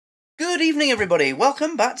Good evening everybody,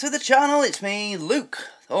 welcome back to the channel. It's me, Luke,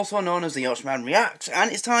 also known as the Yorkshireman Reacts,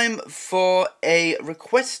 and it's time for a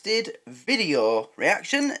requested video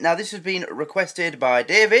reaction. Now this has been requested by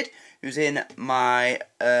David, who's in my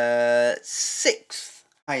 6th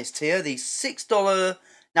highest tier, the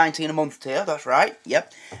 $6.19 a month tier, that's right,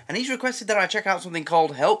 yep. And he's requested that I check out something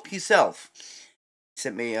called Help Yourself. He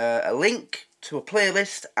sent me a link to a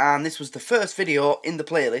playlist, and this was the first video in the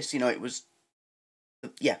playlist. You know, it was,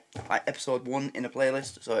 yeah, like episode 1 in a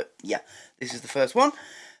playlist, so yeah, this is the first one.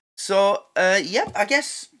 So, yeah, I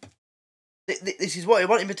guess this is what he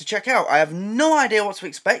wanted me to check out. I have no idea what to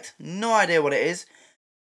expect, no idea what it is.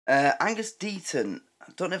 Angus Deayton,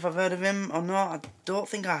 I don't know if I've heard of him or not, I don't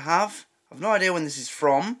think I have. I've no idea when this is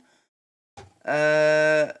from. All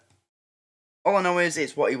I know is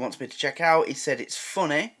it's what he wants me to check out. He said it's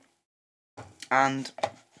funny, and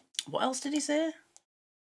what else did he say?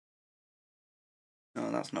 No,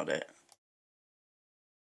 that's not it.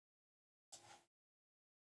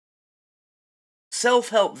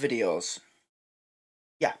 Self-help videos.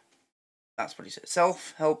 Yeah, that's what he said.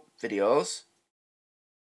 Self-help videos.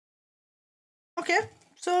 Okay,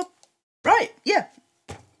 so, right, yeah.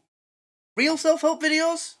 Real self-help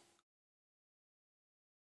videos?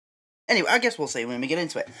 Anyway, I guess we'll see when we get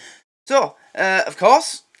into it. So, of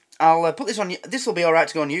course, I'll put this on. This will be alright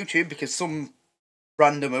to go on YouTube because some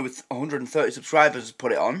randomer with 130 subscribers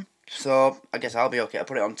put it on. So, I guess I'll be okay to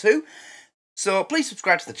put it on too. So, please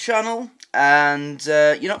subscribe to the channel. And,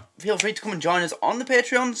 you know, feel free to come and join us on the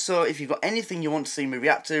Patreon. So, if you've got anything you want to see me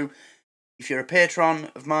react to, if you're a patron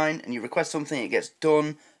of mine and you request something, it gets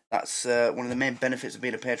done. That's one of the main benefits of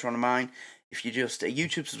being a patron of mine. If you're just a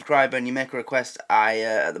YouTube subscriber and you make a request, I,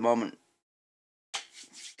 at the moment,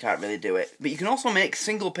 can't really do it. But you can also make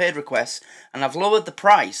single paid requests, and I've lowered the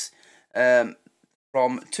price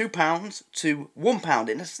from £2 to £1.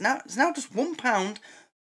 It's now just £1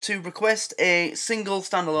 to request a single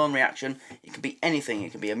standalone reaction. It can be anything.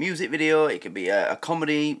 It can be a music video, it could be a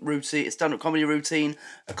comedy routine, a stand-up comedy routine,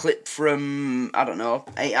 a clip from, I don't know,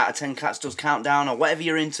 8 out of 10 Cats Does Countdown, or whatever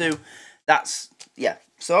you're into. That's, yeah.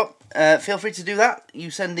 So, feel free to do that. You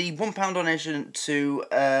send the £1 donation to,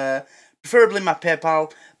 preferably my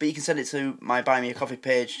PayPal, but you can send it to my Buy Me a Coffee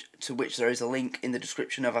page, to which there is a link in the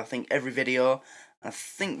description of, I think, every video. I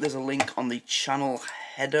think there's a link on the channel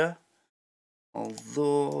header,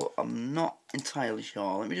 although I'm not entirely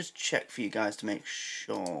sure. Let me just check for you guys to make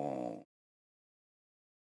sure.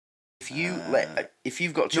 If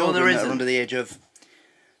you've got children that are under the age of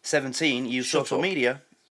 17, use social media.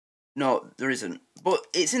 No, there isn't. But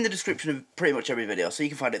it's in the description of pretty much every video, so you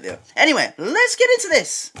can find it there. Anyway, let's get into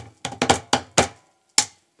this.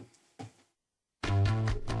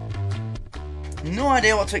 No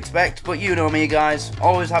idea what to expect, but you know me, guys.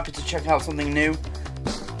 Always happy to check out something new.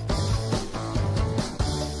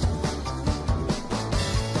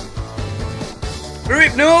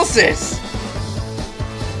 Hypnosis!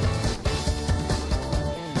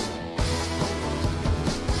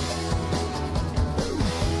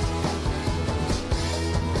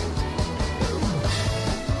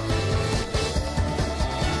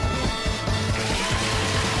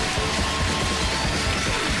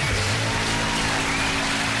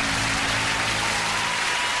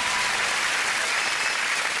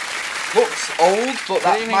 Looks old, but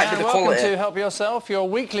that might be the quality. Welcome to Help Yourself, your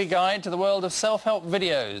weekly guide to the world of self-help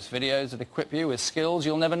videos. Videos that equip you with skills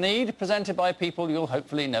you'll never need, presented by people you'll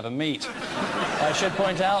hopefully never meet. I should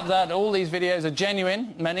point out that all these videos are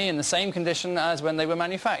genuine, many in the same condition as when they were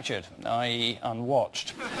manufactured, i.e.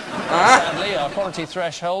 unwatched. Sadly, our quality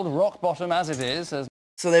threshold, rock bottom as it is...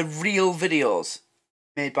 So they're real videos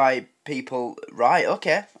made by people... Right,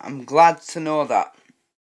 okay. I'm glad to know that.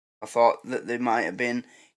 I thought that they might have been,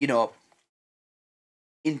 you know,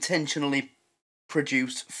 intentionally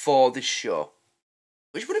produced for this show,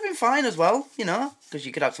 which would have been fine as well, you know, because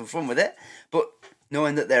you could have some fun with it, but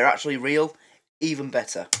knowing that they're actually real, even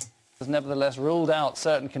better. Has nevertheless ruled out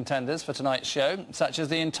certain contenders for tonight's show, such as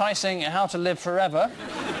the enticing How to Live Forever,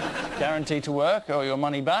 Guaranteed to Work or Your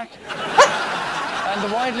Money Back, and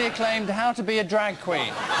the widely acclaimed How to Be a Drag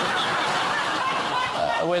Queen,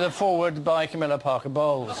 with a foreword by Camilla Parker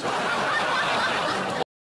Bowles.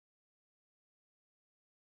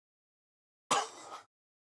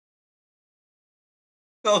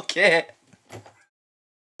 Okay.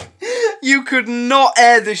 You could not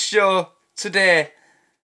air this show today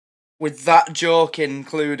with that joke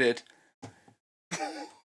included.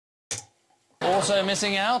 Also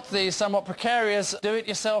missing out, the somewhat precarious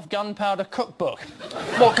do-it-yourself gunpowder cookbook.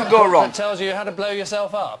 What could go wrong? That tells you how to blow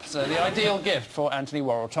yourself up. So the ideal gift for Anthony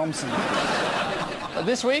Worrell Thompson.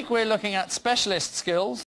 This week we're looking at specialist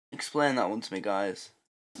skills. Explain that one to me, guys.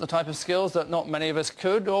 The type of skills that not many of us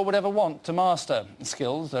could or would ever want to master.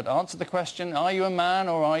 Skills that answer the question, are you a man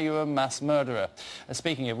or are you a mass murderer?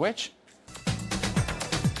 Speaking of which...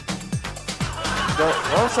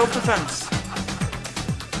 Well, self-defense.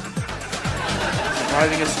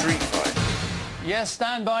 Surviving a street fight. Yes,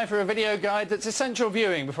 stand by for a video guide that's essential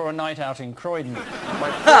viewing before a night out in Croydon.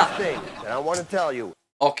 My first thing that I want to tell you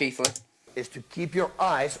is to keep your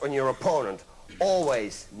eyes on your opponent.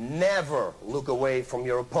 Always, never look away from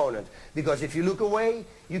your opponent. Because if you look away,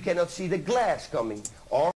 you cannot see the glass coming.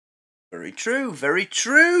 Or very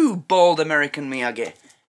true, bald American Miyagi.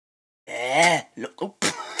 Yeah, look. Oh.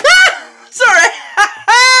 Sorry.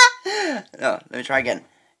 No, let me try again.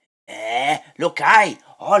 Look high.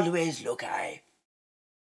 Always look high.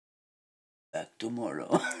 Back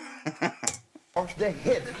tomorrow. or the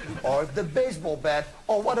hit, or the baseball bat,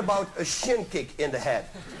 or what about a shin kick in the head?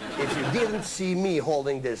 If you didn't see me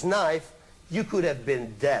holding this knife, you could have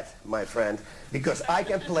been dead, my friend, because I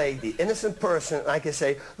can play the innocent person. I can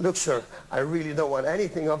say, look, sir, I really don't want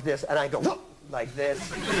anything of this, and I go whoop, like this,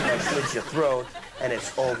 I slit your throat, and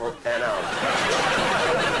it's over and out.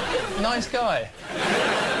 Nice guy.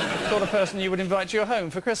 Sort of person you would invite to your home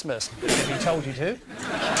for Christmas, if he told you to.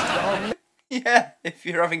 Yeah, if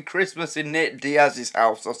you're having Christmas in Nate Diaz's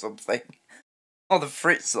house or something. Or the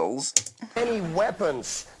Fritzels. Any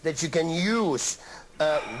weapons that you can use,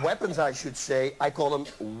 weapons I should say, I call them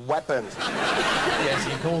weapons. Yes,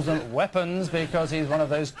 he calls them weapons because he's one of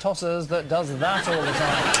those tossers that does that all the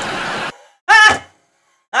time.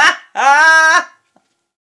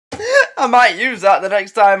 I might use that the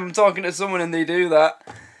next time I'm talking to someone and they do that.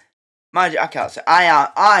 Mind you, I can't say.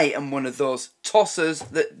 I am one of those tossers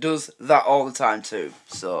that does that all the time too.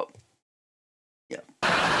 So, yeah.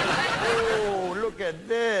 Oh, look at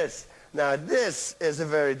this. Now, this is a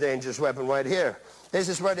very dangerous weapon right here. This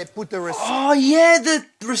is where they put the receipt. Oh, yeah,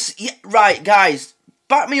 yeah, right, guys.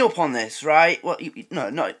 Back me up on this, right? Well, no,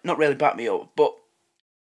 not really back me up, but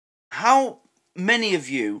how many of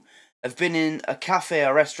you have been in a cafe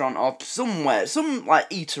or restaurant or somewhere, some, like,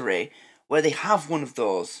 eatery, where they have one of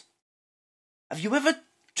those? Have you ever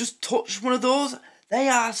just touched one of those? They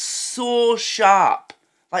are so sharp.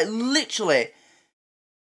 Like, literally,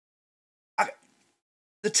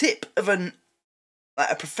 the tip of a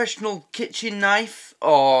professional kitchen knife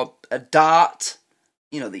or a dart,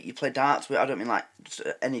 you know, that you play darts with. I don't mean like just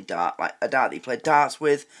any dart, like a dart that you play darts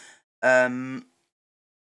with. Yeah.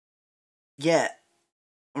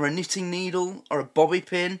 Or a knitting needle or a bobby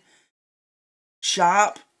pin.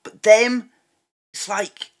 Sharp. But them, it's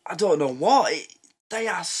like, I don't know what. They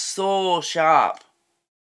are so sharp.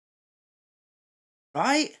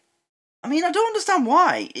 Right? I mean, I don't understand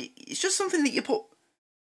why. It's just something that you put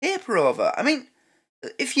paper over. I mean,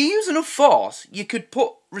 if you use enough force, you could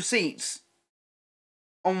put receipts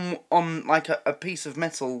on like a piece of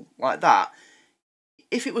metal like that.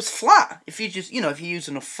 If it was flat, if you just, you know, if you use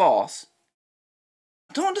enough force.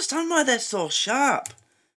 I don't understand why they're so sharp.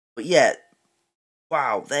 But yeah,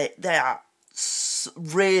 wow, they are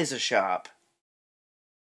razor sharp.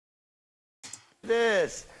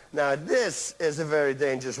 This. Now, this is a very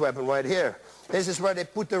dangerous weapon right here. This is where they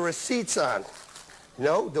put the receipts on. You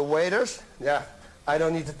know, the waiters. Yeah, I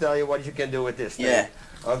don't need to tell you what you can do with this thing. Yeah.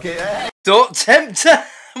 Okay. Don't tempt her.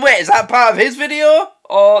 Wait, is that part of his video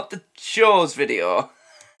or the show's video?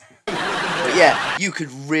 But yeah, you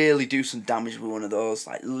could really do some damage with one of those.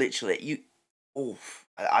 Like, literally,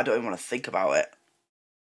 I don't even want to think about it.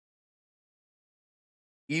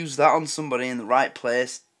 Use that on somebody in the right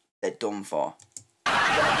place, they're done for.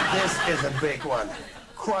 This is a big one.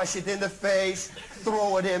 Crush it in the face,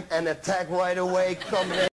 throw it in, and attack right away.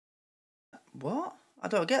 Come in. What? I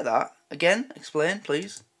don't get that. Again, explain,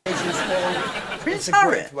 please. It's a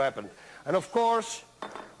great weapon. And of course,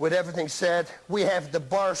 with everything said, we have the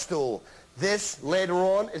bar stool. This, later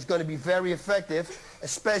on, is going to be very effective,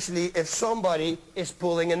 especially if somebody is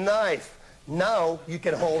pulling a knife. Now, you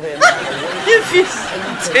can hold him. If you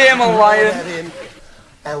tame a lion.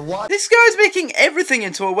 And what? This guy's making everything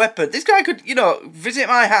into a weapon. This guy could, you know, visit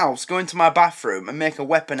my house, go into my bathroom, and make a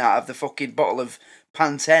weapon out of the fucking bottle of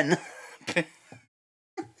Pantene.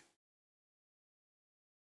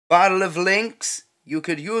 Bottle of Lynx. You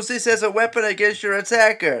could use this as a weapon against your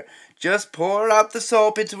attacker. Just pour out the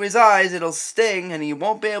soap into his eyes, it'll sting, and he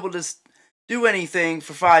won't be able to do anything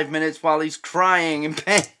for 5 minutes while he's crying in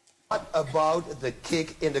pain. What about the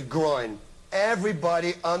kick in the groin?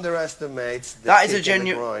 Everybody underestimates the that is kick a genuine.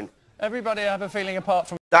 in the groin. Everybody, I have a feeling, apart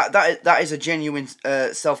from... That is a genuine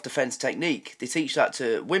self-defense technique. They teach that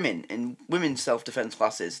to women in women's self-defense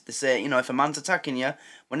classes. They say, you know, if a man's attacking you,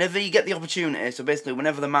 whenever you get the opportunity, so basically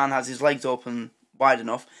whenever the man has his legs open wide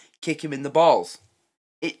enough, kick him in the balls.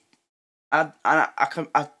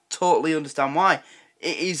 I totally understand why.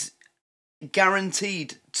 It is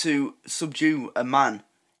guaranteed to subdue a man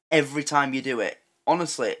every time you do it.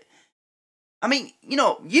 Honestly. I mean, you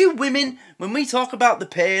know, you women, when we talk about the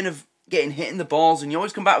pain of getting hit in the balls, and you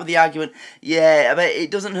always come back with the argument, yeah, I bet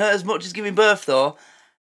it doesn't hurt as much as giving birth, though.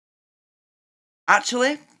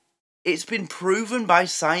 Actually, it's been proven by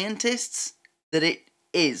scientists that it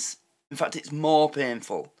is. In fact, it's more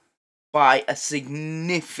painful by a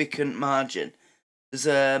significant margin. There's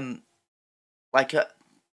like a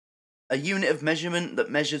unit of measurement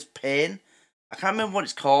that measures pain. I can't remember what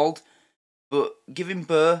it's called, but giving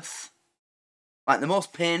birth, like the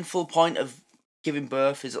most painful point of giving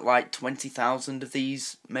birth is at like 20,000 of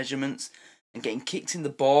these measurements, and getting kicked in the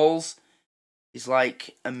balls is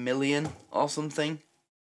like 1 million or something.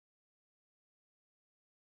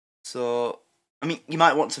 So, I mean, you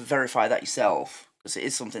might want to verify that yourself, because it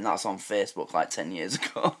is something that's on Facebook like 10 years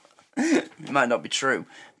ago. It might not be true.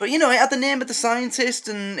 But, you know, it had the name of the scientist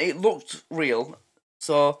and it looked real.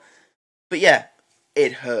 So, but yeah,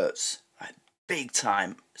 it hurts. Like, big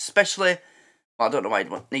time. Especially, well, I don't know why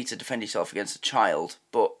you'd need to defend yourself against a child,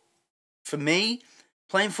 but for me,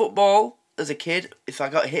 playing football as a kid, if I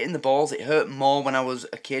got hit in the balls, it hurt more when I was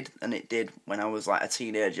a kid than it did when I was like a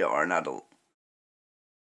teenager or an adult.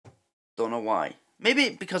 Don't know why. Maybe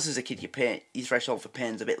because as a kid your threshold for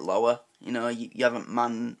pain's a bit lower. You know, you haven't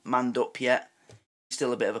manned up yet. You're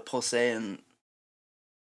still a bit of a pussy, and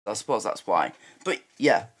I suppose that's why. But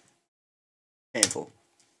yeah, painful.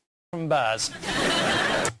 From Baz.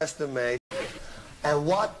 Estimate. And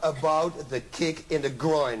what about the kick in the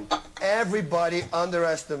groin? Everybody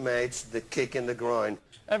underestimates the kick in the groin.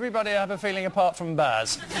 Everybody, I have a feeling, apart from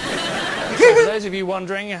Baz. So for those of you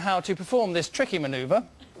wondering how to perform this tricky manoeuvre...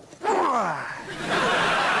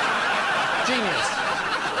 Genius.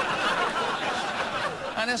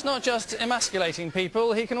 And it's not just emasculating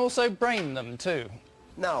people, he can also brain them too.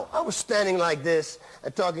 Now, I was standing like this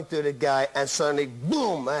and talking to the guy, and suddenly,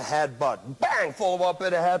 boom, a headbutt. Bang, follow up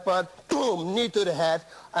with a headbutt. Boom, knee to the head.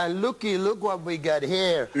 And look what we got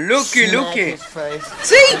here. Looky. His face.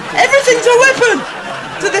 See? Everything's a weapon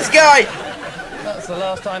to this guy. That's the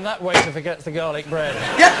last time that waiter forgets the garlic bread.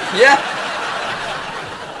 Yeah.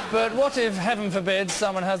 But what if, heaven forbid,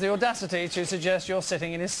 someone has the audacity to suggest you're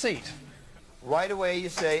sitting in his seat? Right away you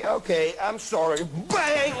say, okay, I'm sorry.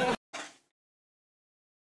 Bang!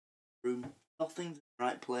 Nothing's in the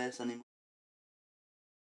right place anymore.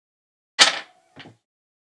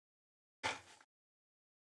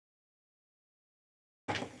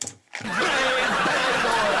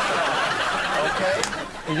 Okay?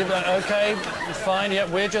 You did that, okay, fine, yep,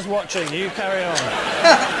 we're just watching, you carry on.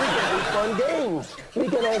 Fun games. We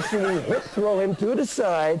can actually hip throw him to the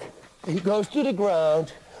side. He goes to the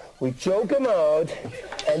ground. We choke him out.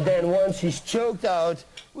 And then once he's choked out,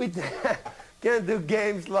 we can do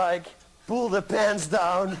games like pull the pants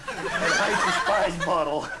down and hide the spice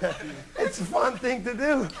bottle. It's a fun thing to do.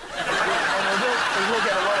 And we'll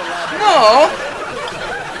get a lot of laughter.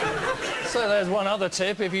 No! So there's one other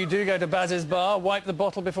tip. If you do go to Baz's bar, wipe the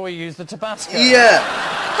bottle before you use the Tabasco. Yeah.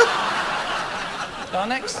 Our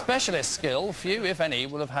next specialist skill, few, if any,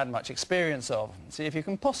 will have had much experience of. See if you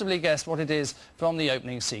can possibly guess what it is from the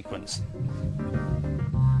opening sequence.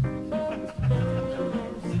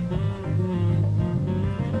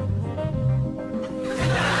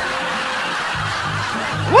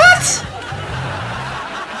 What?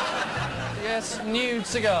 Yes, nude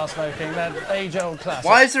cigar smoking, that age-old classic.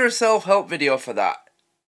 Why is there a self-help video for that?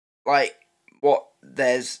 Like, what,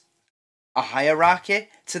 there's a hierarchy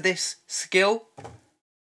to this skill?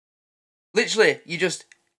 Literally, you just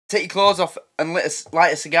take your clothes off and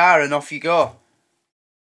light a cigar and off you go.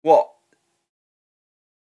 What?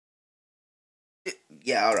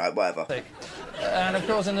 Yeah, alright, whatever. And of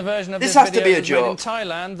course, in the version of this this has video to be a that's made in joke.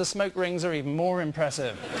 Thailand, the smoke rings are even more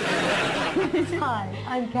impressive. Hi,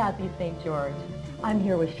 I'm Kathy St. George. I'm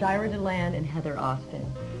here with Shearer DeLand and Heather Austin.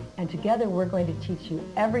 And together we're going to teach you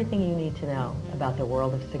everything you need to know about the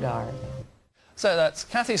world of cigars. So that's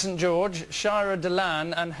Kathy St. George, Shearer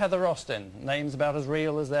DeLand and Heather Austin. Names about as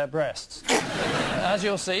real as their breasts. As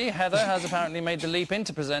you'll see, Heather has apparently made the leap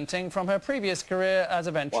into presenting from her previous career as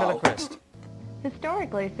a ventriloquist. Wow.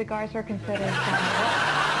 Historically, cigars are considered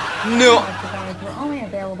cigars were only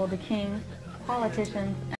available to kings,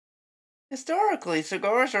 politicians. Historically,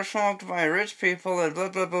 cigars are smoked by rich people and blah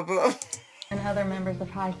blah blah blah. And other members of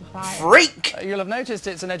high society. Freak! You'll have noticed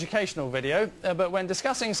it's an educational video, but when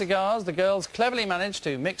discussing cigars, the girls cleverly managed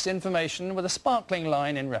to mix information with a sparkling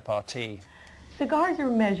line in repartee. Cigars are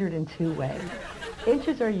measured in 2 ways.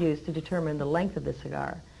 Inches are used to determine the length of the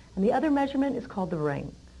cigar, and the other measurement is called the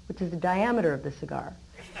ring, which is the diameter of the cigar.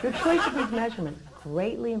 Your choice of these measurements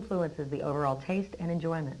greatly influences the overall taste and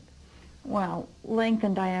enjoyment. Well, length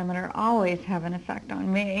and diameter always have an effect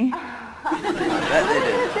on me. I bet they do.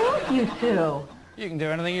 They like you too. You can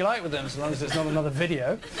do anything you like with them, as long as it's not another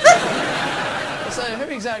video. So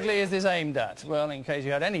who exactly is this aimed at? Well, in case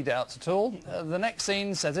you had any doubts at all, the next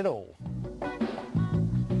scene says it all.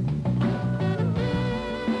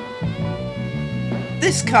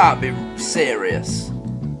 This can't be serious.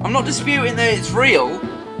 I'm not disputing that it's real.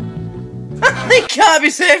 It can't be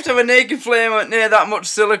safe to have a naked flame near that much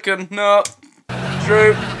silicone. No.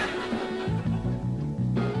 True.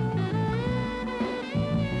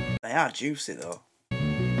 They are juicy though. A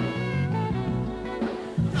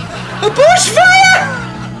bushfire!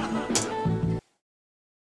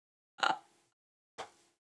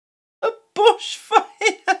 A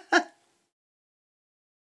bushfire!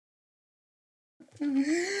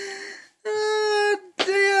 Oh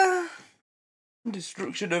dear.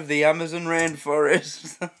 Destruction of the Amazon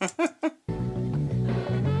rainforest.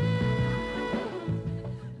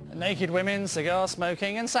 Naked women, cigar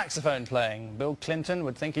smoking and saxophone playing. Bill Clinton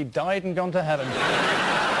would think he'd died and gone to heaven.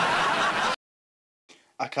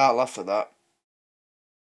 I can't laugh at that.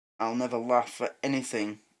 I'll never laugh at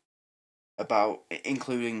anything about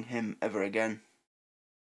including him ever again.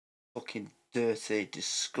 Fucking dirty,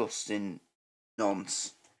 disgusting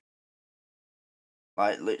nonce.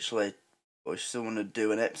 Like, literally, I wish someone would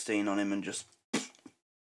do an Epstein on him and just...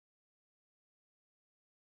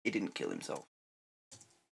 He didn't kill himself.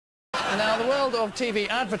 Now, the world of TV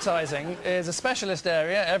advertising is a specialist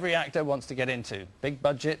area every actor wants to get into. Big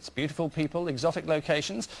budgets, beautiful people, exotic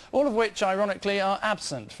locations, all of which, ironically, are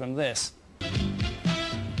absent from this.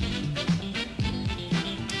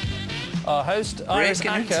 Our host, Iris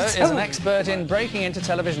Acker, is an expert in breaking into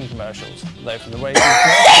television commercials, though from the way she's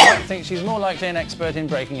dressed, I think she's more likely an expert in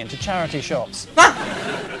breaking into charity shops.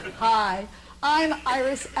 Hi, I'm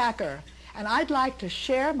Iris Acker, and I'd like to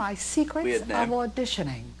share my secrets of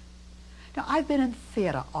auditioning. Now, I've been in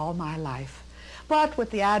theater all my life, but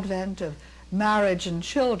with the advent of marriage and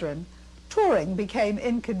children, touring became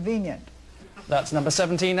inconvenient. That's number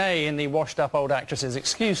 17A in the washed-up old actresses'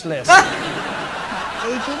 excuse list. My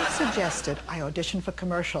agent suggested I audition for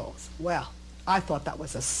commercials. Well, I thought that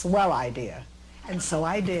was a swell idea, and so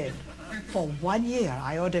I did. For 1 year,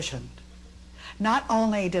 I auditioned. Not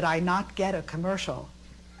only did I not get a commercial,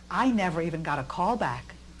 I never even got a call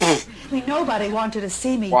back. I mean, nobody wanted to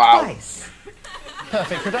see me twice.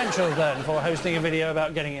 Perfect credentials, then, for hosting a video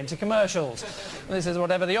about getting into commercials. This is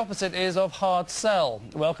whatever the opposite is of hard sell.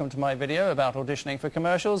 Welcome to my video about auditioning for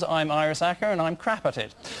commercials. I'm Iris Acker, and I'm crap at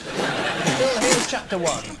it. Still, here's chapter 1.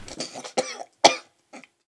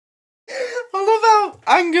 I love how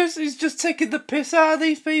Angus is just taking the piss out of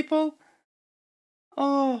these people.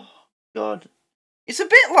 Oh, God. It's a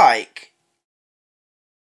bit like...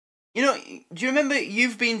 You know, do you remember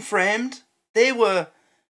You've Been Framed? They were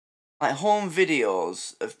like home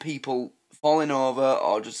videos of people falling over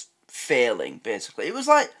or just failing, basically. It was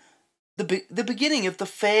like the beginning of the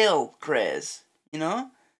fail craze, you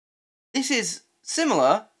know? This is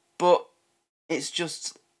similar, but it's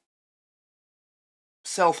just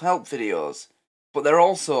self-help videos. But they're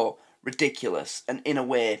also ridiculous and, in a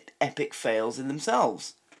way, epic fails in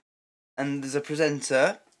themselves. And there's a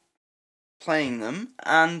presenter playing them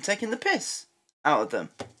and taking the piss out of them.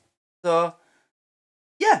 So,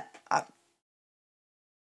 yeah,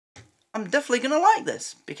 I'm definitely gonna like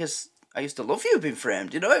this because I used to love You've Been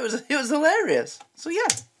Framed. You know, it was hilarious. So yeah,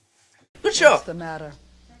 good show. What's the matter?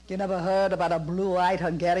 You never heard about a blue-eyed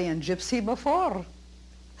Hungarian gypsy before?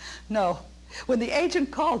 No. When the agent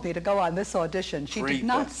called me to go on this audition, she did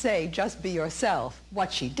not say just be yourself.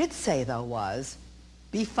 What she did say, though, was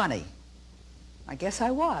be funny. I guess I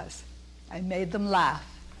was. I made them laugh.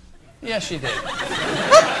 Yes, she did.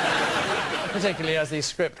 Particularly as the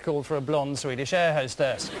script called for a blonde Swedish air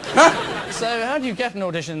hostess. So how do you get an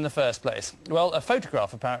audition in the first place? Well, a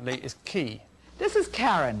photograph, apparently, is key. This is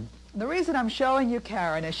Karen. The reason I'm showing you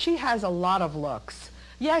Karen is she has a lot of looks.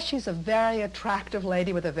 Yes, she's a very attractive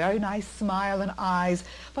lady with a very nice smile and eyes,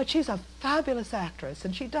 but she's a fabulous actress,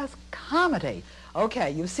 and she does comedy.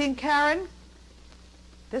 Okay, you've seen Karen?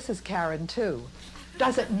 This is Karen, too.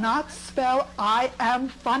 Does it not spell I am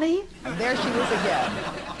funny? And there she is again.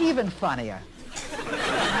 Even funnier.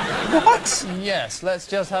 What? Yes, let's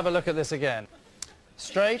just have a look at this again.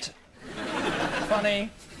 Straight, Funny.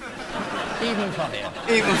 Even funnier.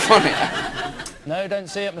 Even funnier. No, don't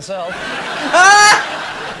see it myself.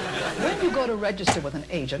 When you go to register with an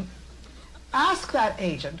agent, ask that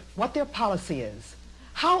agent what their policy is.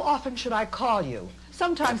 How often should I call you?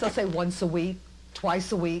 Sometimes they'll say once a week,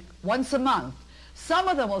 twice a week, once a month. Some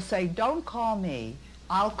of them will say, don't call me,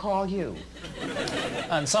 I'll call you.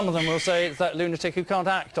 And some of them will say it's that lunatic who can't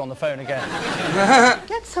act on the phone again.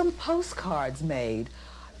 Get some postcards made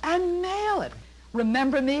and mail it.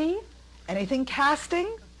 Remember me? Anything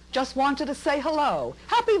casting? Just wanted to say hello.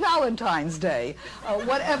 Happy Valentine's Day.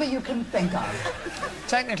 Whatever you can think of.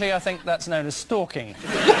 Technically, I think that's known as stalking.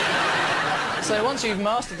 So once you've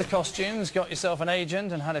mastered the costumes, got yourself an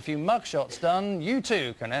agent and had a few mugshots done, you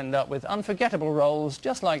too can end up with unforgettable roles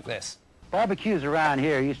just like this. Barbecues around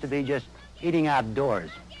here used to be just eating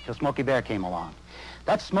outdoors till Smokey Bear came along.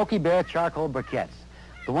 That's Smokey Bear charcoal briquettes.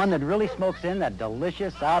 The one that really smokes in that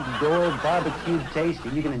delicious outdoor barbecued taste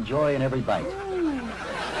that you can enjoy in every bite.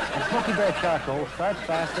 And Smokey Bear charcoal starts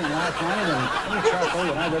faster and lasts longer than any charcoal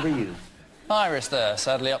that I've ever used. Iris there,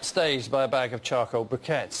 sadly upstaged by a bag of charcoal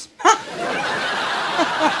briquettes.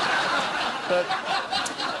 But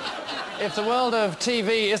if the world of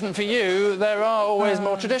TV isn't for you, there are always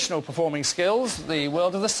more traditional performing skills. The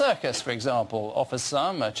world of the circus, for example, offers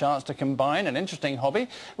some a chance to combine an interesting hobby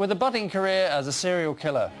with a budding career as a serial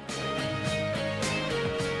killer.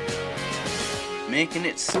 Making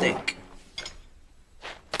it stick.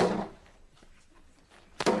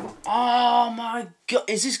 Oh my god,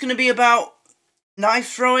 is this going to be about knife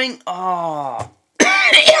throwing? Oh.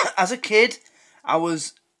 As a kid, I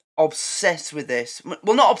was obsessed with this.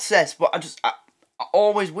 Well, not obsessed, but I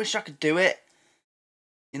always wish I could do it.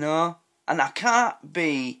 You know? And I can't have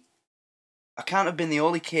been the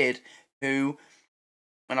only kid who,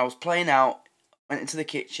 when I was playing out, went into the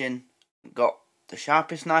kitchen, got the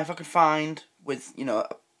sharpest knife I could find with, you know,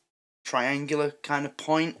 a triangular kind of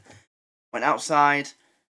point, went outside,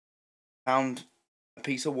 found a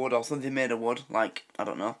piece of wood or something made of wood, like, I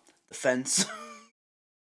don't know, the fence,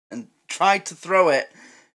 and tried to throw it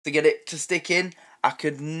to get it to stick in. I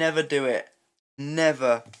could never do it.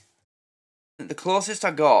 Never. The closest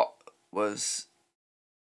I got was,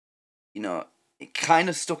 you know, it kind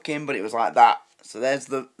of stuck in, but it was like that. So there's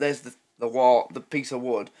the wall, the piece of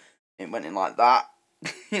wood. It went in like that.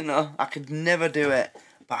 You know, I could never do it.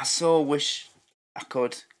 But I so wish I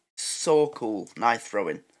could. So cool, knife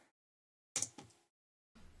throwing.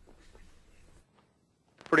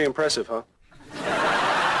 Pretty impressive, huh?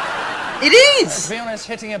 It is! To be honest,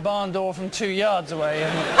 hitting a barn door from 2 yards away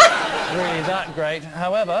isn't really that great.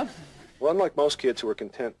 However... Well, unlike most kids who are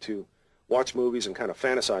content to watch movies and kind of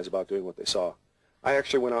fantasize about doing what they saw, I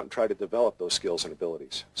actually went out and tried to develop those skills and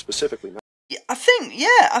abilities, specifically... Yeah,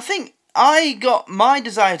 I think I got my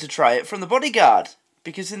desire to try it from The Bodyguard.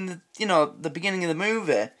 Because in the, you know, the beginning of the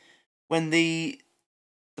movie, when the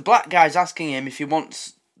black guy's asking him if he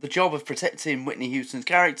wants the job of protecting Whitney Houston's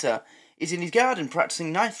character, he's in his garden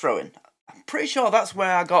practicing knife throwing. I'm pretty sure that's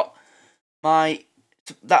where I got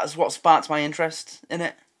that's what sparked my interest in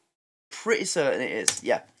it. Pretty certain it is,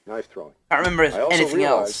 yeah. Knife throwing. I can't remember I also anything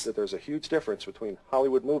realized else. that there's a huge difference between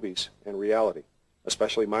Hollywood movies and reality,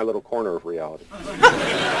 especially my little corner of reality.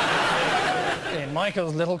 In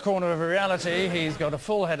Michael's little corner of reality, he's got a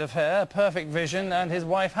full head of hair, perfect vision, and his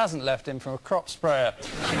wife hasn't left him for a crop sprayer.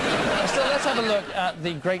 So let's have a look at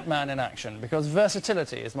the great man in action, because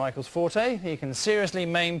versatility is Michael's forte. He can seriously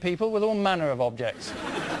maim people with all manner of objects.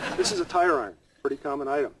 This is a tire iron, pretty common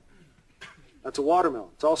item. That's a watermelon.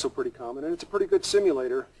 It's also pretty common, and it's a pretty good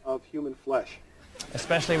simulator of human flesh.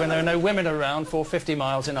 Especially when there are no women around for 50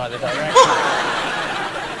 miles in either direction.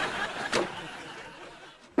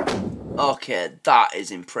 Okay, that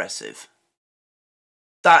is impressive.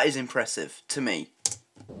 That is impressive to me.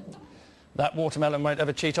 That watermelon won't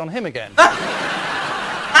ever cheat on him again.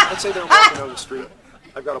 Let's say that I'm walking down the street.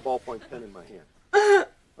 I've got a ballpoint pen in my hand.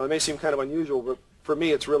 Well, it may seem kind of unusual, but for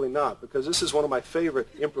me it's really not, because this is one of my favorite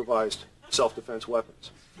improvised self-defense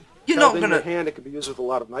weapons. You're Held not in going your to... hand, it can be used with a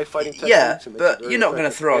lot of knife fighting techniques. Yeah, and makes it but very you're not going to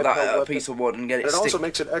effective throw that handheld at a weapon. piece of wood and get it And it stick. also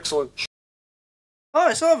makes it excellent. Oh,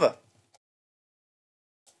 it's over.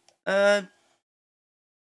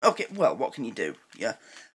 Okay, well, what can you do? Yeah.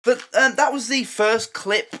 But that was the first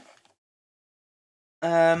clip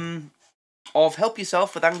of Help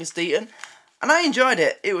Yourself with Angus Deayton. And I enjoyed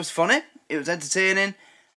it. It was funny. It was entertaining.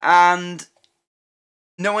 And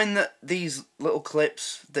knowing that these little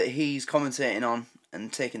clips that he's commentating on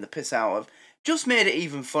and taking the piss out of just made it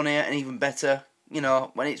even funnier and even better. You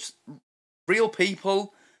know, when it's real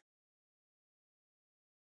people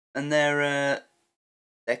and their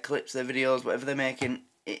clips, their videos, whatever they're making,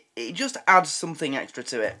 it just adds something extra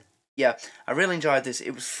to it. Yeah, I really enjoyed this.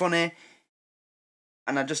 It was funny,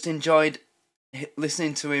 and I just enjoyed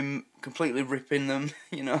listening to him completely ripping them,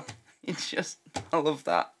 you know. It's just, I love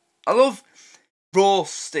that. I love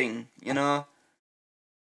roasting, you know.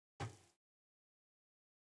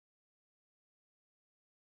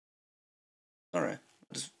 Sorry, I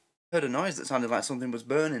just heard a noise that sounded like something was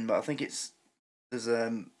burning, but I think there's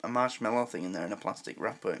a marshmallow thing in there in a plastic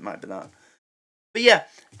wrapper. It might be that. But yeah,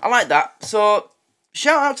 I like that. So,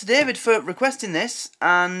 shout out to David for requesting this,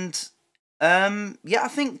 and yeah, I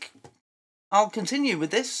think I'll continue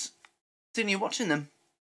with this. Continue watching them.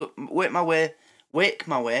 Work my way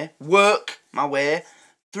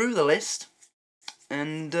through the list,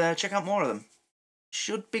 and check out more of them.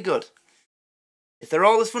 Should be good. If they're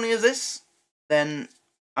all as funny as this, then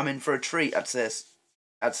I'm in for a treat, I'd say,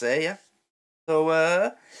 yeah. So,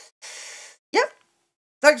 yeah.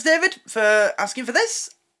 Thanks, David, for asking for this.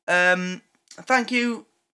 Thank you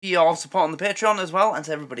for your support on the Patreon as well, and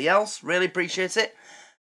to everybody else. Really appreciate it.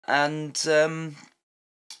 And,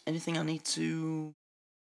 anything I need to...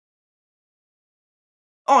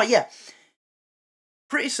 Oh, yeah.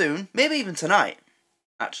 Pretty soon, maybe even tonight.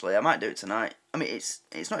 Actually, I might do it tonight. I mean,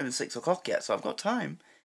 it's not even 6 o'clock yet, so I've got time.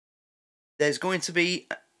 There's going to be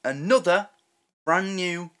another brand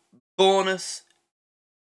new bonus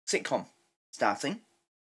sitcom starting.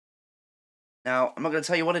 Now, I'm not going to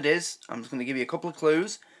tell you what it is. I'm just going to give you a couple of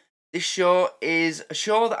clues. This show is a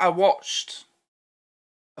show that I watched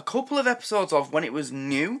a couple of episodes of when it was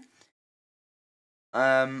new.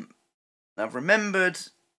 I've remembered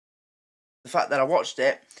the fact that I watched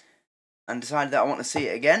it and decided that I want to see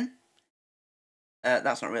it again.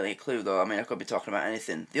 That's not really a clue, though. I mean, I could be talking about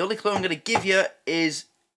anything. The only clue I'm going to give you is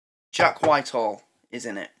Jack Whitehall is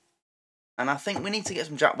in it. And I think we need to get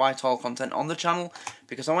some Jack Whitehall content on the channel,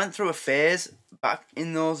 because I went through a phase back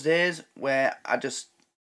in those days where I just,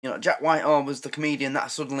 you know, Jack Whitehall was the comedian that I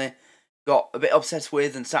suddenly got a bit obsessed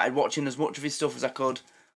with and started watching as much of his stuff as I could,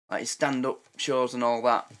 like his stand-up shows and all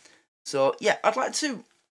that. So, yeah, I'd like to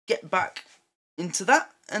get back into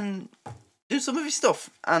that and do some of his stuff,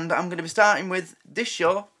 and I'm going to be starting with this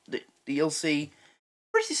show that you'll see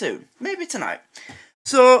pretty soon, maybe tonight.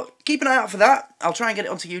 So keep an eye out for that. I'll try and get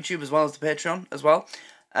it onto YouTube as well as the Patreon as well.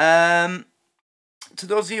 To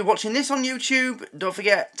those of you watching this on YouTube, don't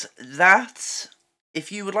forget that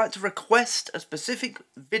if you would like to request a specific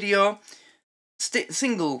video,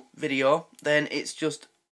 single video, then it's just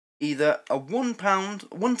either a one-time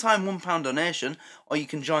 £1 donation, or you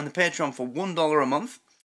can join the Patreon for $1 a month.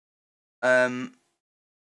 And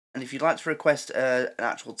if you'd like to request an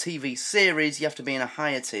actual TV series, you have to be in a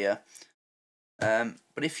higher tier.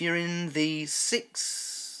 But if you're in the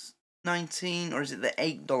 $6.19, or is it the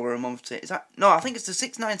 $8 a month tier? No, I think it's the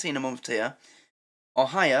 $6.19 a month tier or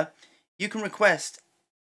higher. You can request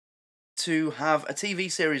to have a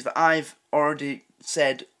TV series that I've already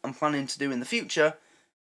said I'm planning to do in the future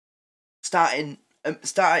started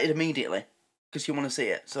immediately, because you want to see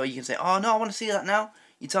it. So you can say, oh no, I want to see that now.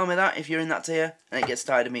 You tell me that if you're in that tier, and it gets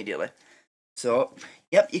started immediately. So,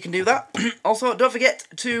 yep, you can do that. Also, don't forget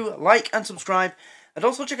to like and subscribe, and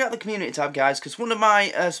also check out the community tab, guys, because one of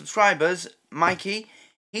my subscribers, Mikey,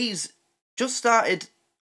 he's just started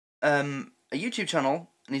a YouTube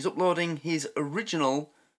channel, and he's uploading his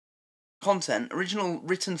original content, original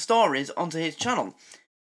written stories onto his channel.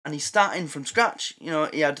 And he's starting from scratch. You know,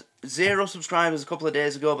 he had 0 subscribers a couple of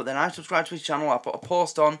days ago, but then I subscribed to his channel, I put a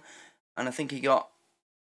post on, and I think he got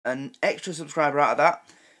an extra subscriber out of that.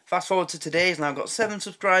 Fast forward to today, he's now got 7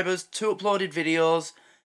 subscribers, 2 uploaded videos.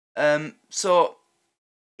 So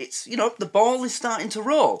it's, you know, the ball is starting to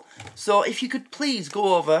roll. So if you could please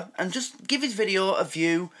go over and just give his video a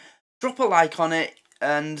view, drop a like on it,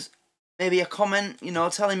 and maybe a comment, you know,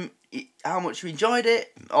 tell him how much you enjoyed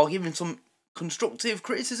it, or give him some constructive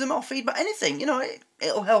criticism or feedback, anything, you know,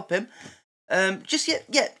 it'll help him. Just,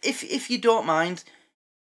 yeah, if you don't mind,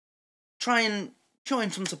 try and show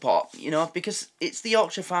him some support, you know, because it's the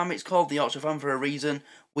Yorkshire Fam. It's called the Yorkshire Fam for a reason.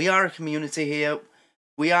 We are a community here.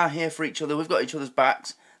 We are here for each other. We've got each other's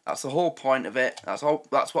backs. That's the whole point of it. That's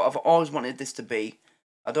what I've always wanted this to be.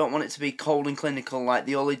 I don't want it to be cold and clinical, like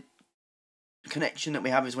the only connection that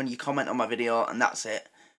we have is when you comment on my video and that's it.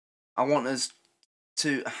 I want us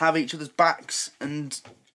to have each other's backs, and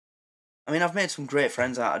I mean, I've made some great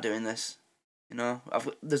friends out of doing this. You know,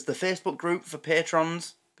 there's the Facebook group for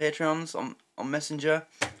Patreons on Messenger.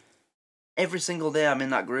 Every single day I'm in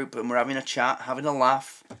that group and we're having a chat, having a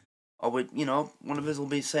laugh, or you know, one of us will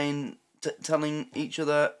be telling each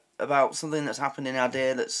other about something that's happened in our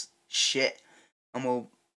day that's shit, and we'll,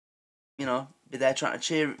 you know, be there trying to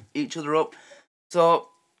cheer each other up. So,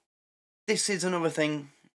 this is another thing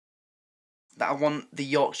that I want the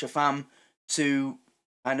Yorkshire fam to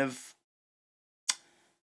kind of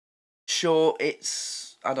show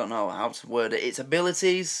its, I don't know how to word it, its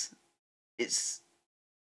abilities, its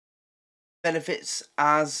benefits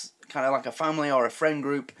as kind of like a family or a friend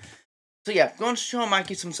group. So yeah, go on to show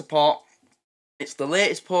Mikey some support. It's the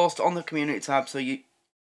latest post on the community tab, so you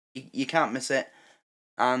can't miss it.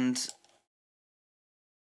 And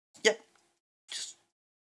yep, just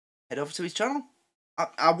head over to his channel.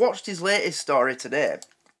 I watched his latest story today,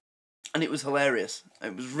 and it was hilarious.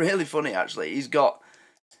 It was really funny, actually. He's got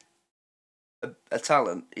a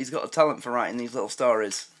talent. He's got a talent for writing these little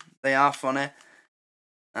stories. They are funny,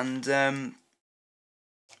 and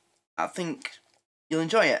I think you'll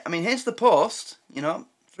enjoy it. I mean, here's the post.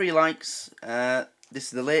 3 likes. This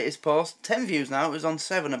is the latest post. 10 views now. It was on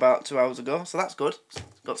 7 about 2 hours ago, so that's good. It's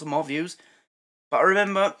got some more views. But I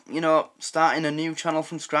remember, starting a new channel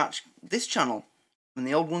from scratch. This channel, when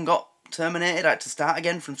the old one got terminated, I had to start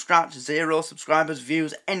again from scratch. 0 subscribers,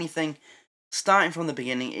 views, anything. Starting from the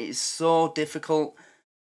beginning, it is so difficult.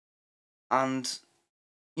 And,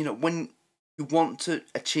 when you want to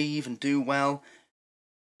achieve and do well,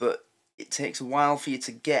 but it takes a while for you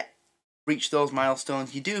to reach those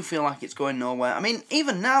milestones, you do feel like it's going nowhere. I mean,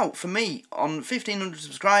 even now, for me, on 1,500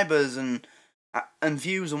 subscribers and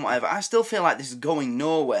views and whatever, I still feel like this is going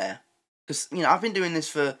nowhere. Because, I've been doing this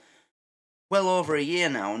for well over a year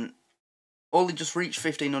now, and only just reached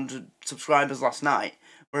 1,500 subscribers last night,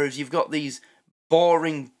 whereas you've got these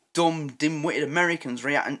boring, dumb, dim-witted Americans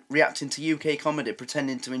reacting to UK comedy,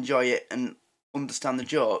 pretending to enjoy it and understand the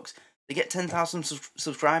jokes. They get 10,000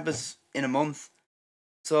 subscribers in a month.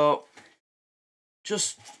 So,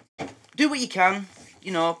 just do what you can,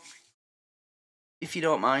 if you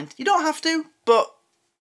don't mind. You don't have to, but,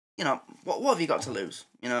 what have you got to lose,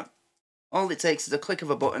 All it takes is a click of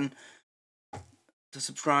a button to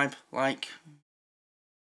subscribe, like,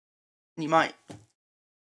 you might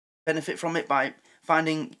benefit from it by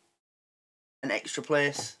finding an extra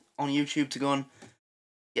place on YouTube to go and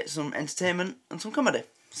get some entertainment and some comedy.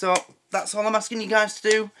 So, that's all I'm asking you guys to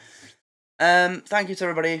do. Thank you to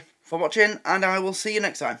everybody for watching, and I will see you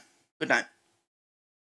next time. Good night.